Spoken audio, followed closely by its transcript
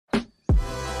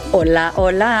Hola,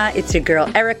 hola, it's your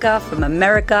girl Erica from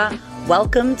America.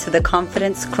 Welcome to the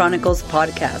Confidence Chronicles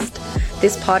podcast.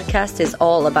 This podcast is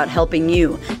all about helping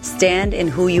you stand in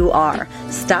who you are.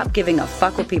 Stop giving a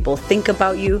fuck what people think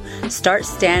about you. Start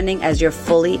standing as your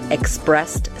fully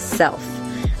expressed self.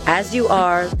 As you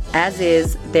are, as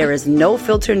is, there is no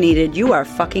filter needed. You are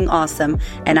fucking awesome,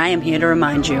 and I am here to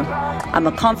remind you. I'm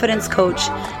a confidence coach,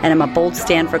 and I'm a bold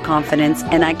stand for confidence,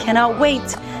 and I cannot wait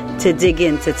to dig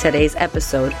into today's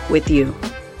episode with you.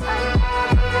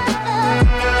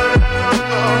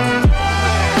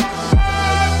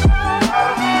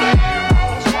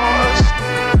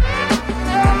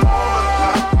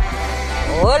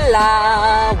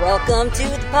 Hola, welcome to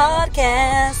the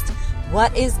podcast.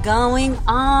 What is going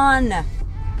on?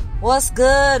 What's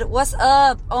good? What's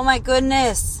up? Oh my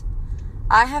goodness.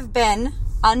 I have been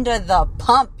under the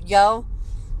pump, yo.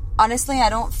 Honestly, I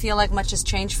don't feel like much has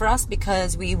changed for us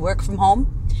because we work from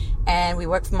home and we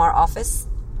work from our office.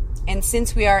 And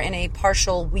since we are in a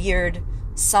partial, weird,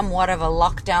 somewhat of a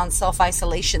lockdown,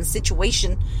 self-isolation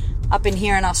situation up in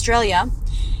here in Australia,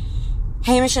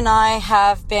 Hamish and I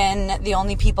have been the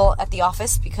only people at the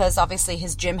office because obviously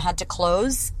his gym had to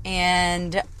close,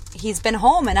 and he's been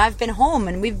home and I've been home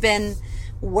and we've been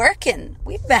working.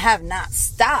 We have not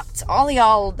stopped. All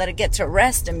y'all that get to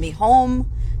rest and be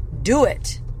home, do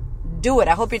it. Do it.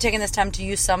 I hope you're taking this time to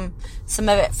use some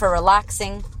of it for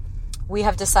relaxing. We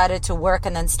have decided to work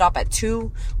and then stop at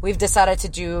 2. We've decided to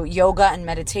do yoga and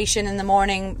meditation in the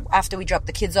morning after we drop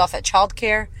the kids off at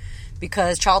childcare,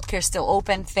 because childcare is still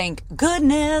open. Thank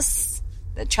goodness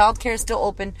that childcare is still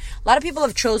open. A lot of people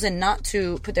have chosen not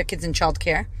to put their kids in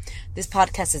childcare. This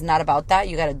podcast is not about that.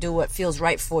 You got to do what feels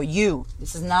right for you.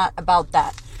 This is not about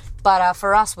that. But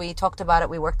for us, we talked about it.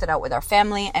 We worked it out with our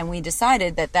family, and we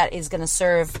decided that that is going to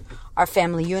serve our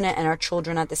family unit and our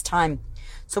children at this time.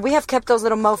 So we have kept those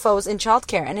little mofos in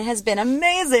childcare, and it has been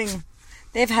amazing.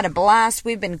 They've had a blast.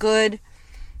 We've been good.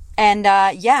 And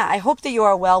I hope that you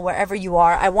are well wherever you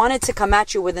are. I wanted to come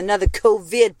at you with another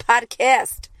COVID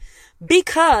podcast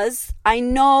because I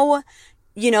know,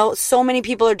 so many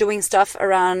people are doing stuff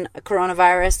around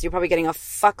coronavirus. You're probably getting a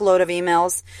fuckload of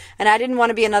emails. And I didn't want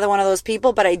to be another one of those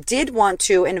people, but I did want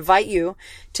to invite you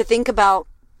to think about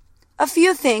a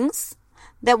few things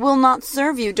that will not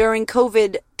serve you during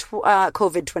COVID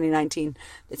 2019.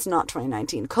 It's not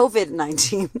 2019,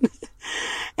 COVID-19.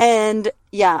 And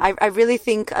I really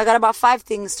think I got about 5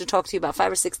 things to talk to you about,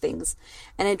 5 or 6 things.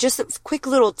 And it just quick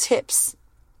little tips,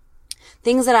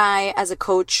 things that I, as a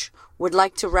coach, would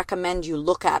like to recommend you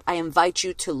look at. I invite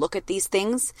you to look at these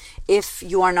things. If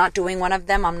you are not doing one of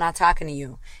them, I'm not talking to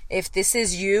you. If this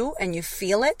is you and you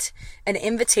feel it, an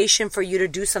invitation for you to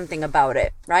do something about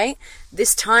it, right?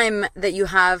 This time that you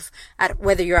have,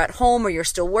 whether you're at home or you're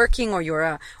still working or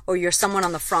you're someone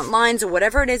on the front lines or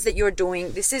whatever it is that you're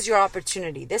doing, this is your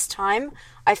opportunity. This time,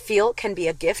 I feel, can be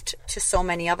a gift to so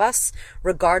many of us,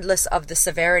 regardless of the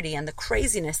severity and the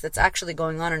craziness that's actually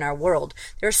going on in our world.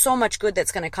 There's so much good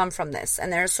that's going to come from this,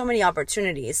 and there are so many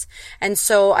opportunities. And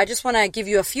so I just want to give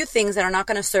you a few things that are not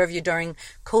going to serve you during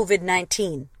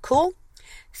COVID-19. Cool?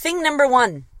 Thing number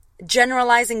 1,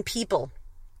 generalizing people.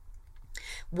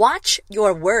 Watch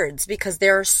your words, because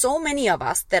there are so many of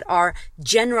us that are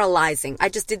generalizing. I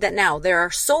just did that now. There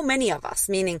are so many of us,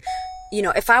 meaning,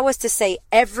 if I was to say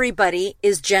everybody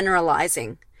is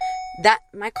generalizing, that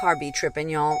my car be tripping,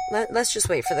 y'all. Let's just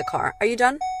wait for the car. Are you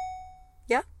done?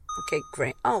 Yeah? Okay,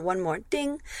 great. Oh, one more.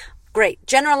 Ding. Great.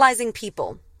 Generalizing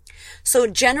people. So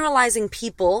generalizing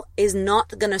people is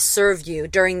not going to serve you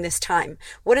during this time.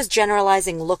 What does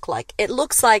generalizing look like? It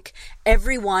looks like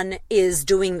everyone is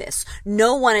doing this.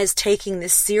 No one is taking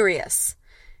this serious.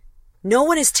 No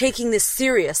one is taking this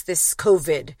serious, this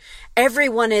COVID.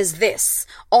 Everyone is this.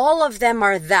 All of them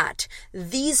are that.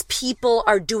 These people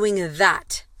are doing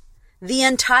that. The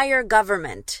entire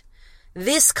government,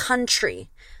 this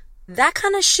country, that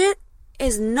kind of shit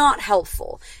is not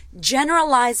helpful.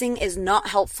 Generalizing is not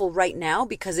helpful right now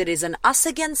because it is an us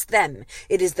against them.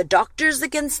 It is the doctors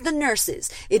against the nurses.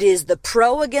 It is the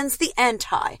pro against the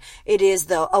anti. It is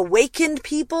the awakened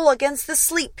people against the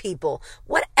sleep people.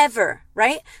 Whatever,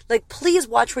 right? Like, please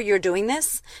watch where you're doing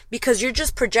this, because you're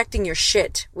just projecting your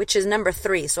shit, which is number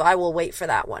 3. So I will wait for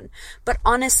that one. But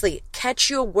honestly,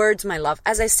 catch your words, my love.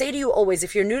 As I say to you always,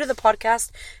 if you're new to the podcast,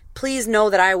 please know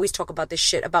that I always talk about this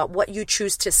shit, about what you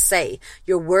choose to say.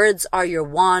 Your words are your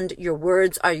wand. Your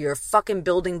words are your fucking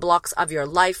building blocks of your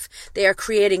life. They are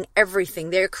creating everything.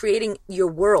 They are creating your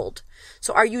world.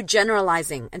 So are you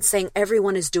generalizing and saying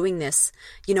everyone is doing this?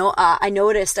 I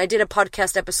noticed, I did a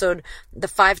podcast episode, the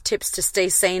 5 tips to stay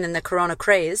sane in the corona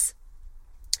craze.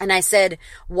 And I said,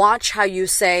 watch how you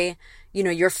say,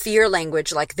 your fear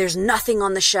language, like there's nothing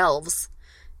on the shelves.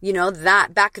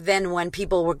 That back then when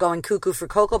people were going cuckoo for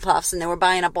Cocoa Puffs and they were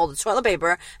buying up all the toilet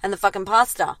paper and the fucking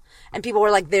pasta. And people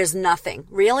were like, there's nothing.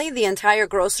 Really? The entire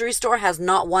grocery store has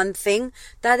not one thing?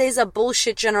 That is a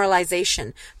bullshit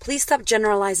generalization. Please stop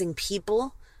generalizing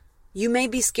people. You may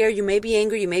be scared, you may be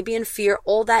angry, you may be in fear,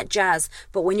 all that jazz.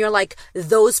 But when you're like,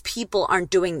 those people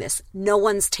aren't doing this, no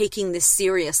one's taking this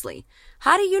seriously.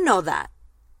 How do you know that?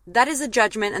 That is a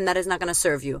judgment and that is not going to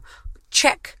serve you.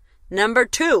 Check. Number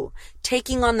 2,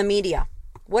 taking on the media.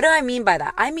 What do I mean by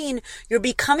that? I mean, you're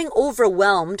becoming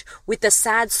overwhelmed with the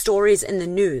sad stories in the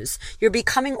news. You're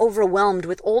becoming overwhelmed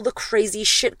with all the crazy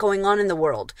shit going on in the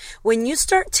world. When you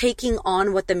start taking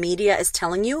on what the media is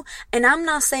telling you, and I'm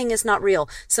not saying it's not real.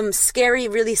 Some scary,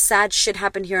 really sad shit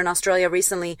happened here in Australia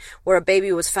recently where a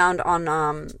baby was found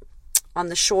on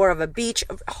the shore of a beach.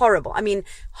 Horrible. I mean,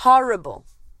 horrible.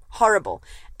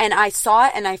 And I saw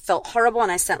it and I felt horrible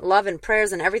and I sent love and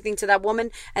prayers and everything to that woman.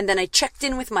 And then I checked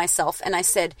in with myself and I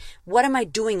said, what am I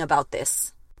doing about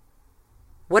this?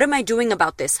 What am I doing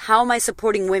about this? How am I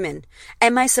supporting women?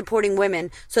 Am I supporting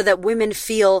women so that women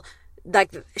feel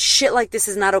like shit like this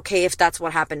is not okay if that's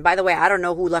what happened? By the way, I don't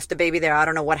know who left the baby there. I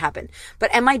don't know what happened.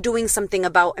 But am I doing something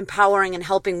about empowering and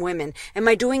helping women? Am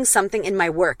I doing something in my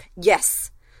work?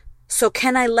 Yes. So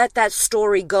can I let that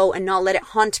story go and not let it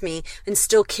haunt me and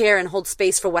still care and hold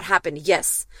space for what happened?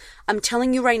 Yes. I'm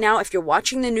telling you right now, if you're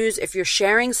watching the news, if you're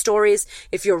sharing stories,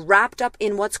 if you're wrapped up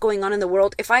in what's going on in the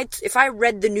world, if I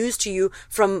read the news to you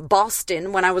from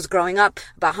Boston when I was growing up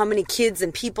about how many kids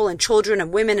and people and children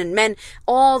and women and men,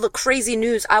 all the crazy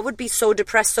news, I would be so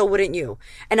depressed, so wouldn't you?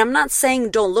 And I'm not saying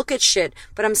don't look at shit,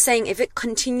 but I'm saying if it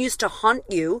continues to haunt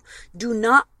you, do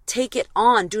not take it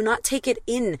on. Do not take it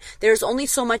in. There's only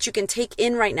so much you can take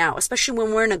in right now, especially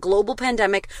when we're in a global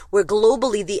pandemic where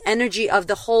globally the energy of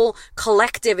the whole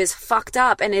collective is fucked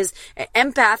up and is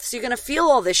empaths. You're going to feel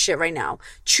all this shit right now.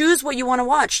 Choose what you want to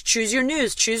watch. Choose your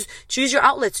news. Choose your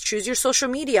outlets. Choose your social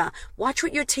media. Watch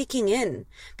what you're taking in.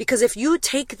 Because if you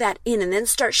take that in and then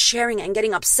start sharing it and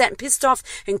getting upset and pissed off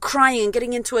and crying and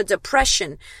getting into a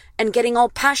depression and getting all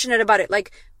passionate about it,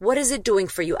 like, what is it doing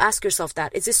for you? Ask yourself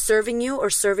that. Is it serving you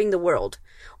or serving the world?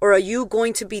 Or are you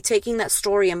going to be taking that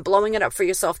story and blowing it up for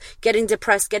yourself, getting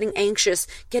depressed, getting anxious,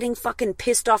 getting fucking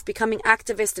pissed off, becoming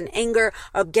activist and anger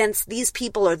against these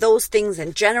people or those things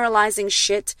and generalizing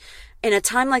shit? In a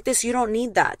time like this, you don't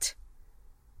need that.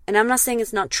 And I'm not saying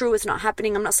it's not true, it's not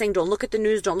happening. I'm not saying don't look at the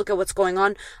news, don't look at what's going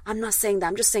on. I'm not saying that.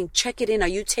 I'm just saying check it in. Are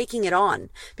you taking it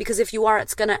on? Because if you are,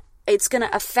 it's going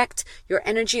to affect your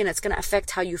energy and it's going to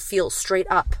affect how you feel straight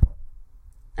up.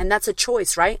 And that's a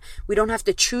choice, right? We don't have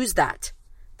to choose that.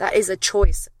 That is a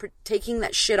choice. Taking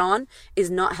that shit on is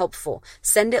not helpful.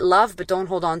 Send it love, but don't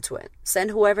hold on to it.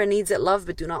 Send whoever needs it love,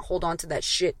 but do not hold on to that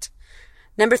shit.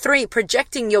 Number 3,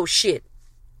 projecting your shit.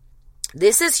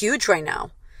 This is huge right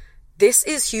now. This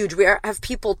is huge. We have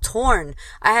people torn.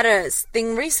 I had a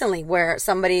thing recently where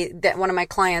one of my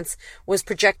clients was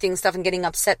projecting stuff and getting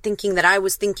upset thinking that I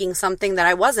was thinking something that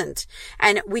I wasn't.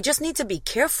 And we just need to be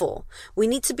careful. We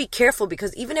need to be careful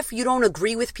because even if you don't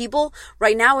agree with people,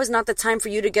 right now is not the time for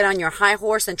you to get on your high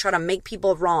horse and try to make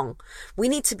people wrong. We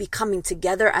need to be coming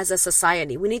together as a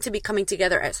society. We need to be coming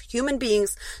together as human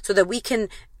beings so that we can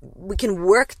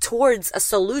work towards a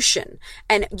solution.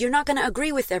 And you're not going to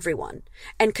agree with everyone.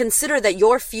 And consider that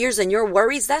your fears and your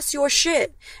worries, that's your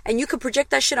shit. And you could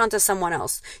project that shit onto someone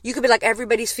else. You could be like,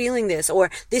 everybody's feeling this, or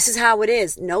this is how it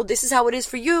is. No, this is how it is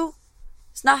for you.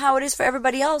 It's not how it is for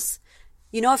everybody else.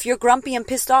 If you're grumpy and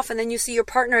pissed off and then you see your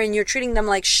partner and you're treating them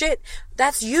like shit,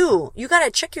 that's you. You got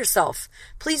to check yourself.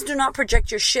 Please do not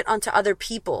project your shit onto other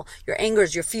people. Your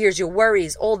angers, your fears, your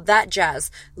worries, all that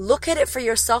jazz. Look at it for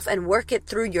yourself and work it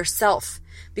through yourself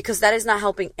because that is not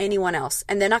helping anyone else.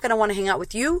 And they're not going to want to hang out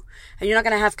with you and you're not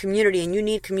going to have community, and you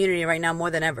need community right now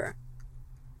more than ever.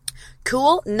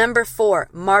 Cool. Number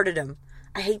 4, martyrdom.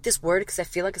 I hate this word because I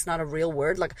feel like it's not a real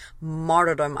word, like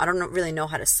martyrdom. I don't really know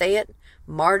how to say it.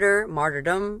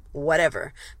 Martyrdom,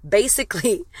 whatever.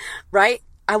 Basically, right?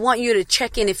 I want you to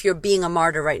check in if you're being a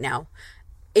martyr right now.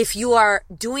 If you are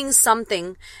doing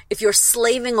something, if you're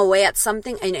slaving away at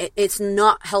something and it's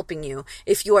not helping you.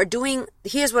 If you are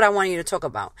here's what I want you to talk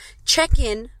about. Check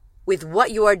in with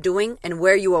what you are doing and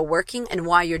where you are working and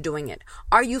why you're doing it.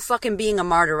 Are you fucking being a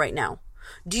martyr right now?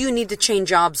 Do you need to change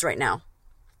jobs right now?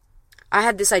 I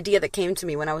had this idea that came to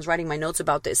me when I was writing my notes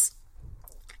about this.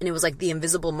 And it was like the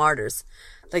invisible martyrs.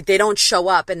 Like they don't show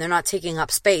up and they're not taking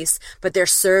up space, but they're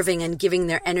serving and giving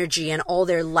their energy and all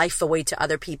their life away to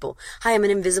other people. Hi, I'm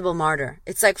an invisible martyr.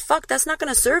 It's like, fuck, that's not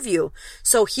going to serve you.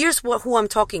 So here's who I'm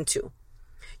talking to.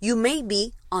 You may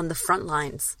be on the front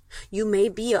lines. You may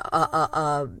be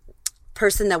a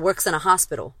person that works in a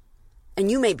hospital. And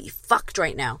you may be fucked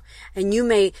right now. And you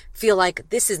may feel like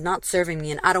this is not serving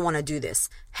me and I don't want to do this.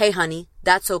 Hey, honey,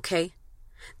 that's okay.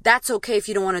 That's okay if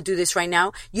you don't want to do this right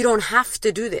now. You don't have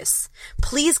to do this.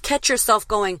 Please catch yourself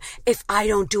going, if I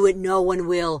don't do it, no one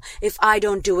will. If I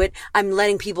don't do it, I'm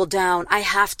letting people down. I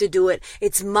have to do it.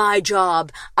 It's my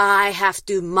job. I have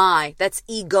to That's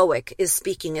egoic is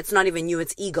speaking. It's not even you,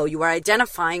 it's ego. You are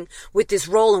identifying with this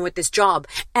role and with this job,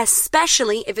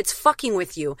 especially if it's fucking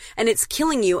with you and it's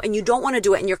killing you and you don't want to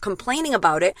do it and you're complaining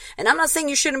about it. And I'm not saying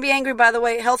you shouldn't be angry, by the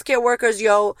way. Healthcare workers,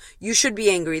 you should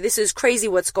be angry. This is crazy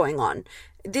what's going on.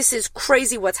 This is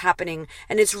crazy what's happening,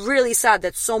 and it's really sad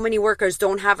that so many workers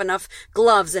don't have enough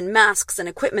gloves and masks and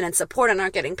equipment and support and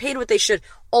aren't getting paid what they should.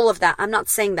 All of that. I'm not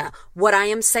saying that. What I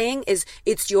am saying is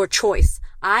it's your choice.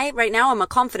 Right now, I'm a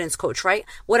confidence coach, right?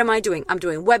 What am I doing? I'm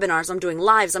doing webinars. I'm doing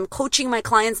lives. I'm coaching my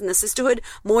clients in the sisterhood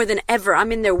more than ever.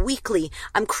 I'm in there weekly.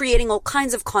 I'm creating all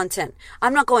kinds of content.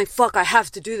 I'm not going, fuck, I have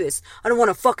to do this. I don't want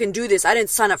to fucking do this. I didn't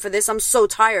sign up for this. I'm so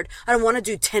tired. I don't want to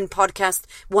do 10 podcasts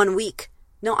one week.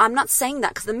 No, I'm not saying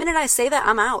that because the minute I say that,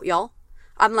 I'm out, y'all.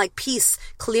 I'm like, peace.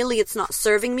 Clearly it's not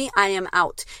serving me. I am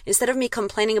out. Instead of me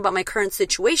complaining about my current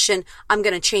situation, I'm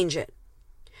going to change it.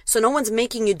 So no one's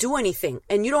making you do anything.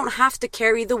 And you don't have to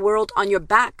carry the world on your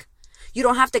back. You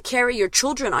don't have to carry your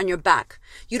children on your back.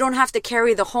 You don't have to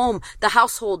carry the home, the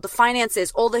household, the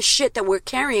finances, all the shit that we're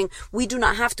carrying. We do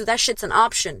not have to. That shit's an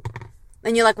option.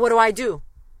 And you're like, what do I do?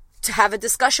 To have a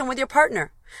discussion with your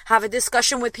partner. Have a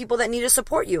discussion with people that need to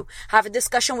support you. Have a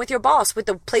discussion with your boss, with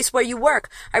the place where you work.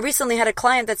 I recently had a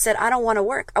client that said, I don't want to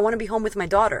work. I want to be home with my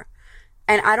daughter.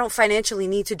 And I don't financially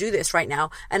need to do this right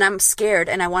now. And I'm scared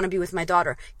and I want to be with my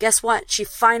daughter. Guess what? She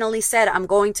finally said, I'm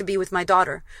going to be with my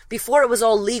daughter. Before it was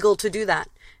all legal to do that.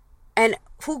 And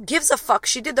who gives a fuck?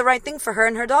 She did the right thing for her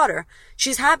and her daughter.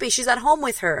 She's happy. She's at home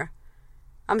with her.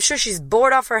 I'm sure she's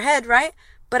bored off her head, right?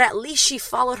 But at least she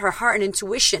followed her heart and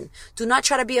intuition. Do not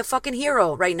try to be a fucking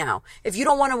hero right now. If you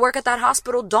don't want to work at that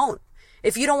hospital, don't.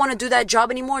 If you don't want to do that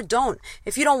job anymore, don't.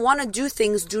 If you don't want to do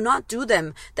things, do not do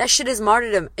them. That shit is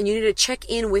martyrdom. And you need to check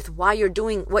in with why you're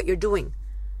doing what you're doing.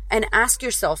 And ask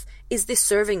yourself, is this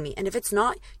serving me? And if it's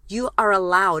not, you are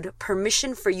allowed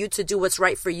permission for you to do what's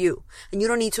right for you. And you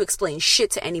don't need to explain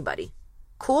shit to anybody.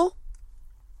 Cool?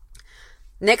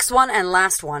 Next one and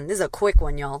last one. This is a quick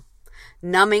one, y'all.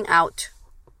 Numbing out.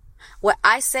 What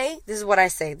I say, this is what I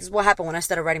say. This is what happened when I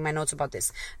started writing my notes about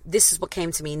this. This is what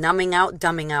came to me. Numbing out,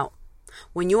 dumbing out.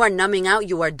 When you are numbing out,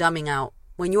 you are dumbing out.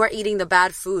 When you are eating the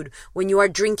bad food, when you are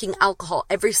drinking alcohol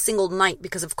every single night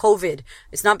because of COVID.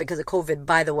 It's not because of COVID,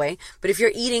 by the way. But if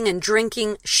you're eating and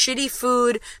drinking shitty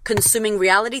food, consuming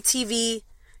reality TV,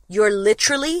 you're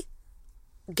literally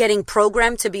getting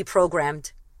programmed to be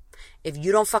programmed. If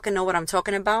you don't fucking know what I'm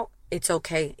talking about, it's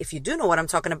okay. If you do know what I'm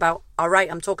talking about, all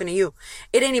right, I'm talking to you.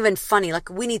 It ain't even funny. Like,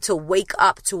 we need to wake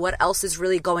up to what else is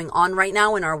really going on right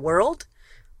now in our world.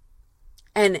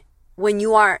 And when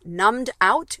you are numbed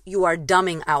out, you are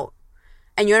dumbing out.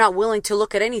 And you're not willing to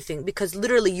look at anything because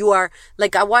literally you are,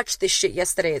 like, I watched this shit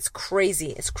yesterday. It's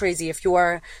crazy. It's crazy. If you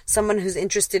are someone who's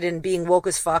interested in being woke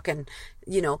as fuck and,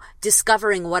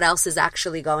 discovering what else is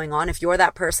actually going on. If you're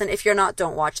that person, if you're not,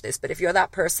 don't watch this. But if you're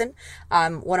that person, a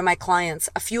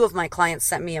few of my clients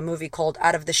sent me a movie called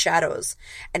Out of the Shadows,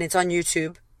 and it's on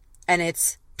YouTube, and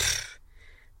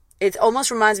it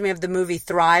almost reminds me of the movie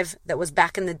Thrive that was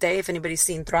back in the day, if anybody's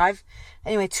seen Thrive.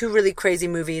 Anyway, 2 really crazy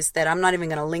movies that I'm not even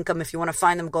going to link them. If you want to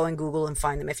find them, go in Google and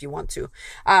find them if you want to.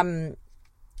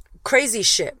 Crazy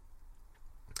shit.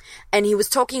 And he was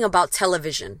talking about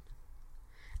television.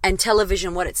 And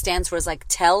television, what it stands for is like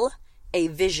tell a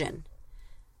vision.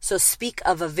 So speak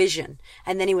of a vision.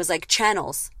 And then he was like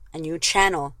channels, and you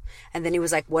channel. And then he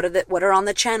was like, what are on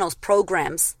the channels?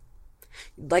 Programs.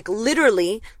 Like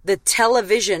literally the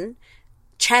television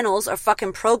channels are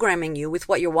fucking programming you with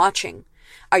what you're watching.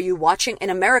 Are you watching?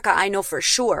 In America, I know for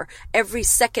sure every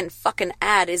second fucking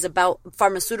ad is about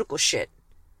pharmaceutical shit.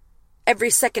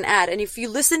 Every second ad. And if you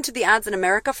listen to the ads in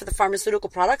America for the pharmaceutical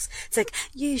products, it's like,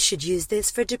 you should use this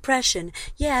for depression.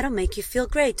 Yeah, it'll make you feel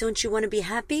great. Don't you want to be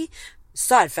happy?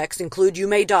 Side effects include you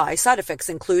may die. Side effects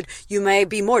include you may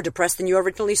be more depressed than you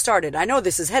originally started. I know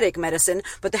this is headache medicine,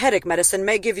 but the headache medicine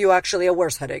may give you actually a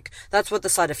worse headache. That's what the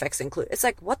side effects include. It's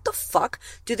like, what the fuck?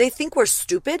 Do they think we're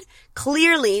stupid?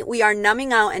 Clearly, we are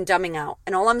numbing out and dumbing out.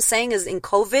 And all I'm saying is in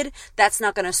COVID, that's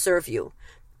not going to serve you.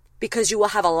 Because you will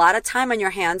have a lot of time on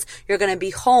your hands. You're going to be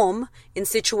home in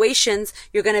situations.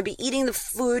 You're going to be eating the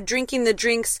food, drinking the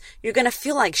drinks. You're going to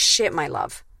feel like shit, my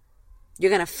love. You're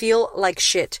going to feel like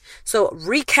shit. So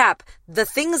recap the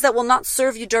things that will not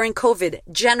serve you during COVID.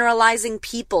 Generalizing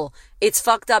people. It's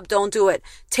fucked up. Don't do it.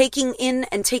 Taking in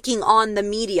and taking on the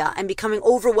media and becoming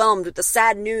overwhelmed with the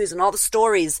sad news and all the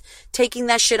stories. Taking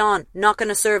that shit on. Not going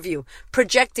to serve you.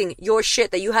 Projecting your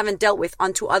shit that you haven't dealt with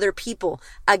onto other people.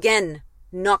 Again,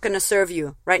 not going to serve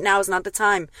you. Right now is not the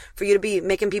time for you to be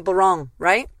making people wrong,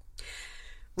 right?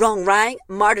 Wrong, right?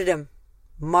 Martyrdom.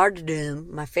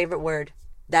 Martyrdom, my favorite word.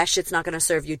 That shit's not going to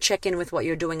serve you. Check in with what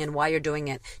you're doing and why you're doing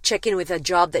it. Check in with a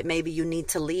job that maybe you need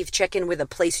to leave. Check in with a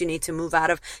place you need to move out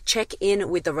of. Check in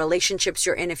with the relationships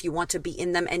you're in if you want to be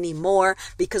in them anymore.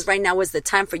 Because right now is the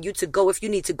time for you to go. If you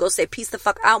need to go, say peace the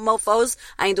fuck out, mofos.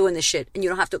 I ain't doing this shit. And you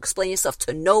don't have to explain yourself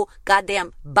to no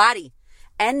goddamn body.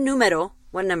 And numero,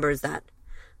 what number is that?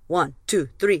 1, 2,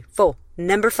 3, 4.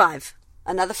 Number 5.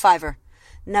 Another fiver.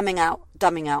 Numbing out,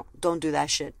 dumbing out. Don't do that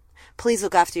shit. Please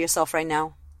look after yourself right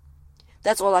now.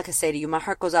 That's all I can say to you. My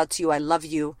heart goes out to you. I love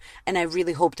you. And I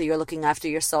really hope that you're looking after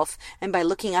yourself. And by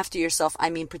looking after yourself, I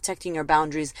mean protecting your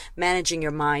boundaries, managing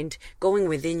your mind, going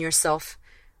within yourself,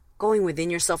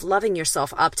 loving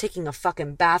yourself up, taking a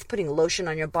fucking bath, putting lotion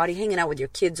on your body, hanging out with your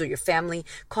kids or your family,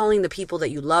 calling the people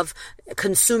that you love,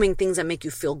 consuming things that make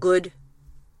you feel good.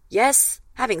 Yes,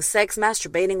 having sex,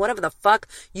 masturbating, whatever the fuck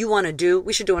you want to do.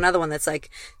 We should do another one that's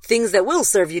like things that will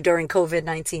serve you during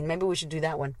COVID-19. Maybe we should do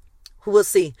that one. We'll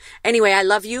see. Anyway, I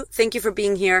love you. Thank you for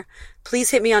being here. Please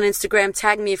hit me on Instagram.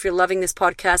 Tag me if you're loving this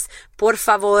podcast. Por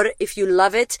favor, if you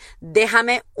love it,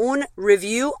 déjame un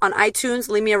review on iTunes.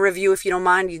 Leave me a review if you don't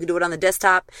mind. You can do it on the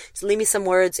desktop. Just leave me some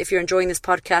words. If you're enjoying this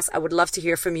podcast, I would love to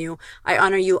hear from you. I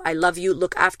honor you. I love you.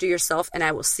 Look after yourself. And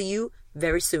I will see you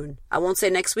very soon. I won't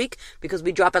say next week because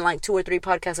we dropping like 2 or 3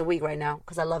 podcasts a week right now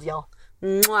because I love y'all.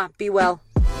 Mwah. Be well.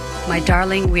 My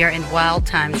darling, we are in wild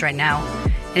times right now.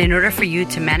 And in order for you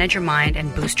to manage your mind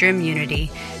and boost your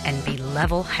immunity and be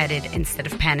level-headed instead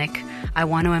of panic, I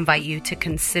want to invite you to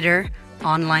consider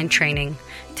online training,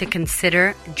 to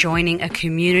consider joining a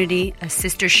community, a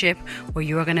sistership where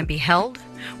you are going to be held,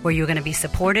 where you're going to be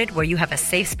supported, where you have a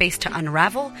safe space to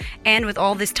unravel. And with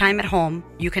all this time at home,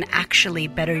 you can actually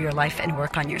better your life and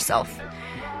work on yourself.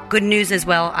 Good news as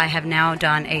well, I have now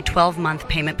done a 12-month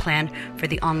payment plan for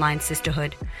the online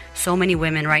sisterhood. So many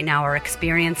women right now are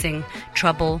experiencing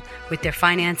trouble with their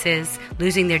finances,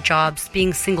 losing their jobs,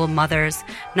 being single mothers,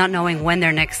 not knowing when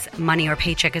their next money or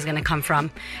paycheck is going to come from.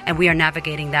 And we are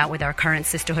navigating that with our current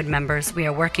sisterhood members. We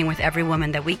are working with every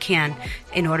woman that we can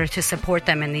in order to support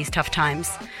them in these tough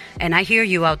times. And I hear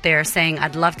you out there saying,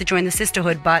 I'd love to join the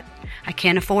sisterhood, but I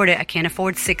can't afford it. I can't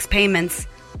afford 6 payments.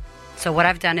 So what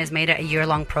I've done is made it a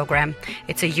year-long program.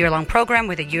 It's a year-long program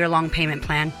with a year-long payment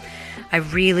plan. I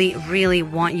really, really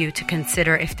want you to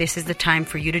consider if this is the time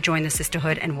for you to join the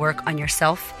sisterhood and work on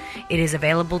yourself. It is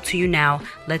available to you now.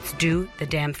 Let's do the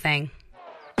damn thing.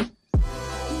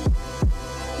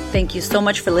 Thank you so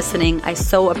much for listening. I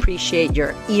so appreciate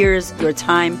your ears, your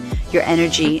time, your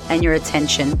energy, and your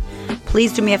attention.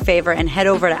 Please do me a favor and head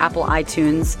over to Apple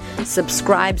iTunes,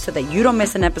 subscribe so that you don't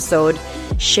miss an episode,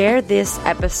 share this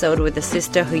episode with a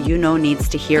sister who you know needs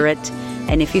to hear it,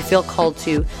 and if you feel called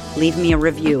to, leave me a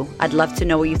review. I'd love to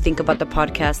know what you think about the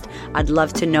podcast. I'd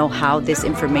love to know how this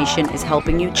information is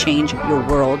helping you change your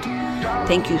world.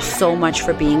 Thank you so much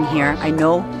for being here. I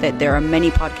know that there are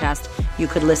many podcasts you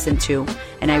could listen to,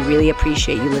 and I really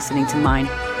appreciate you listening to mine.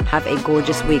 Have a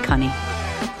gorgeous week, honey.